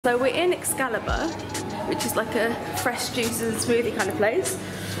So we're in Excalibur, which is like a fresh juices and smoothie kind of place,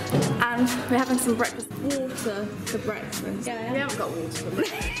 and we're having some breakfast. Water for breakfast. Yeah, we haven't got water for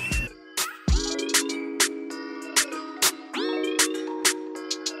breakfast.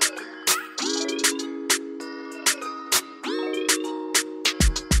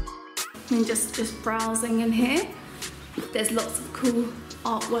 I mean, just browsing in here. There's lots of cool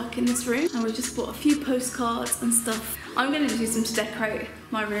artwork in this room, and we just bought a few postcards and stuff. I'm going to use them to decorate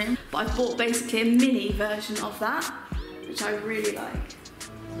my room, but I bought basically a mini version of that, which I really like.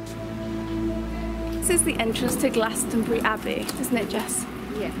 This is the entrance to Glastonbury Abbey, isn't it, Jess?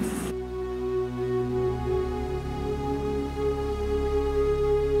 Yes.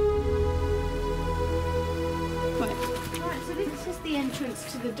 Right, so this is the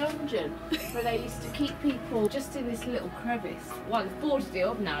entrance to the dungeon where they used to keep people just in this little crevice. Well, they've boarded it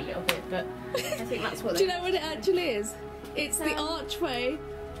up now a little bit, but I think that's what Do you know what it actually is? It's the archway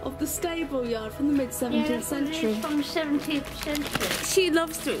of the stable yard from the mid-17th century. From the 17th century. She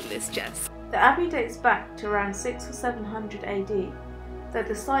loves doing this, Jess. The abbey dates back to around 600 or 700 AD, though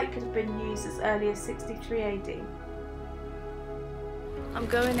the site could have been used as early as 63 AD. I'm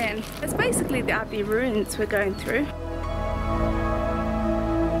going in. It's basically the abbey ruins we're going through.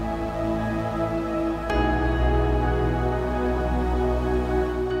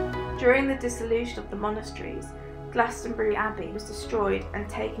 During the dissolution of the monasteries, Glastonbury Abbey was destroyed and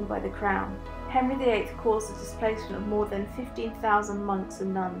taken by the crown. Henry VIII caused the displacement of more than 15,000 monks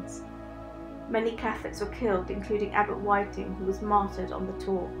and nuns. Many Catholics were killed, including Abbot Whiting, who was martyred on the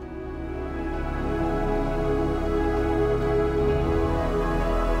tour.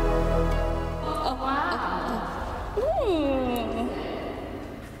 Ooh,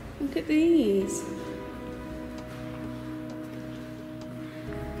 look at these.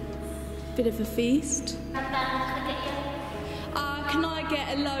 Bit of a feast. Can I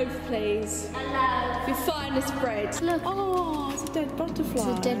get a loaf, please? A loaf. Your finest bread. Look. Oh, it's a dead butterfly.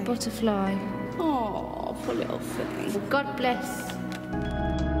 It's a dead butterfly. Oh, poor little thing. God bless.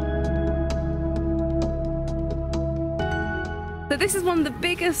 So this is one of the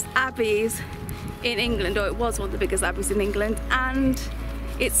biggest abbeys in England, or it was one of the biggest abbeys in England, and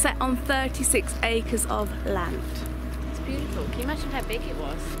it's set on 36 acres of land. It's beautiful. Can you imagine how big it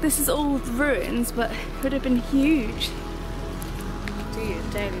was? This is all ruins, but it would have been huge. Do your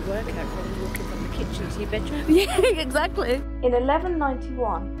daily workout from walking from the kitchen to your bedroom? Yeah, exactly. In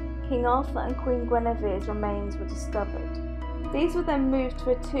 1191, King Arthur and Queen Guinevere's remains were discovered. These were then moved to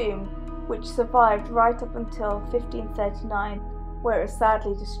a tomb which survived right up until 1539, where it was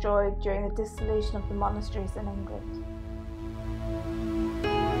sadly destroyed during the dissolution of the monasteries in England.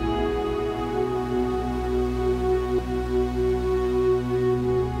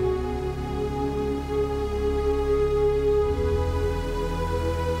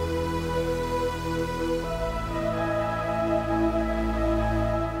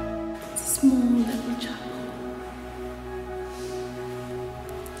 Small little chapel.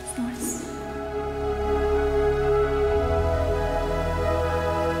 It's nice.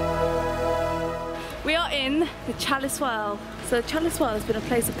 We are in the Chalice Well. So Chalice Well has been a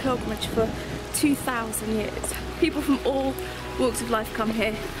place of pilgrimage for 2,000 years. People from all walks of life come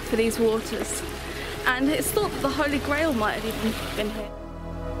here for these waters. And it's thought that the Holy Grail might have even been here.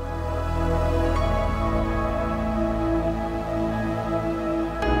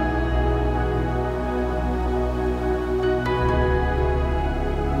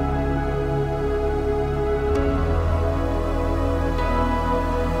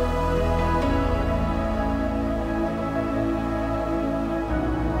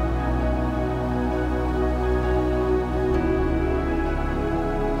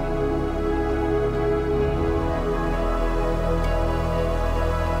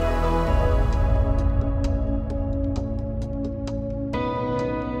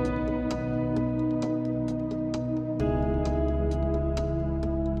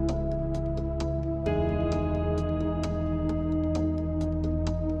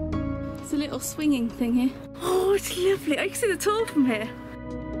 It's a little swinging thing here. Oh, it's lovely. I can see the tour from here.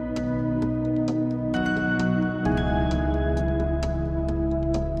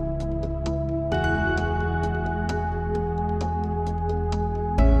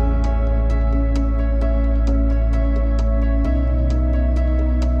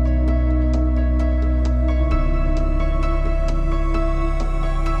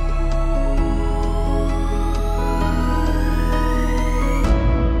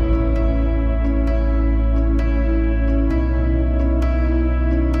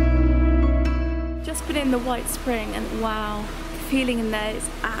 in the White Spring, and wow, the feeling in there is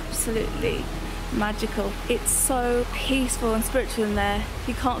absolutely magical. It's so peaceful and spiritual in there.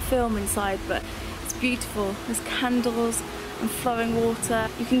 You can't film inside, but it's beautiful. There's candles and flowing water.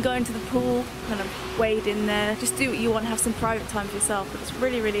 You can go into the pool, kind of wade in there, just do what you want, have some private time for yourself, but it's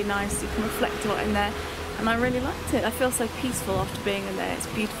really, really nice. You can reflect a lot in there, and I really liked it. I feel so peaceful after being in there. It's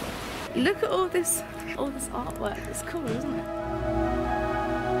beautiful. Look at all this artwork. It's cool, isn't it?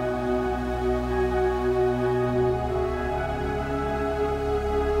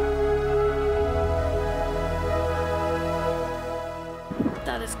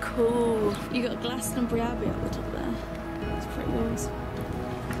 That is cool. You got Glastonbury Abbey at the top there. It's pretty awesome.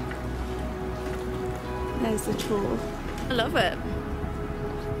 There's the tour. I love it.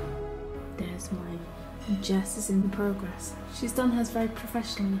 There's mine. Jess is in progress. She's done hers very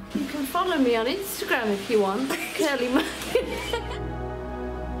professionally. You can follow me on Instagram if you want. Curly Mo.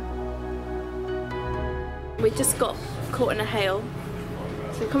 We just got caught in a hail,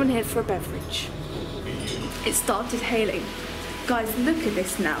 so we're coming here for a beverage. It started hailing. Guys, look at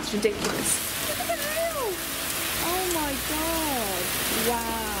this now, it's ridiculous. Look at the hail! Oh my god!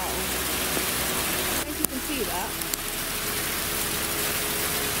 Wow! I don't know if you can see that.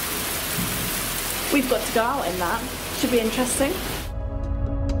 We've got to go out in that. Should be interesting.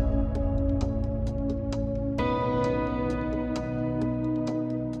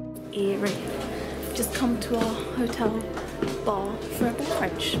 Eerie. Just come to our hotel bar for a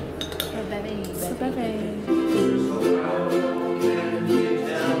beverage. For a bevy. For a bevy.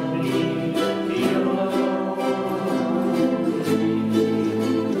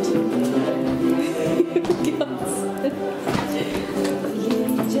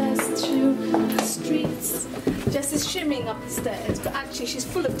 Just through the streets. Jess is shimmying up the stairs, but actually she's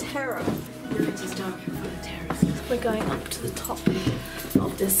full of terror. No, it is dark and full of terror. We're going up to the top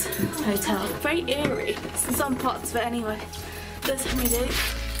of this hotel. Very eerie. In some parts of it anyway. There's Henry VIII.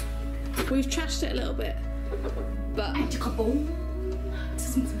 We've trashed it a little bit, but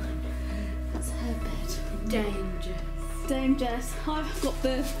That's her bed. Dame Jess. I've got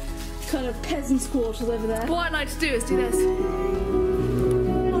the kind of peasants' quarters over there. What I like to do is do this.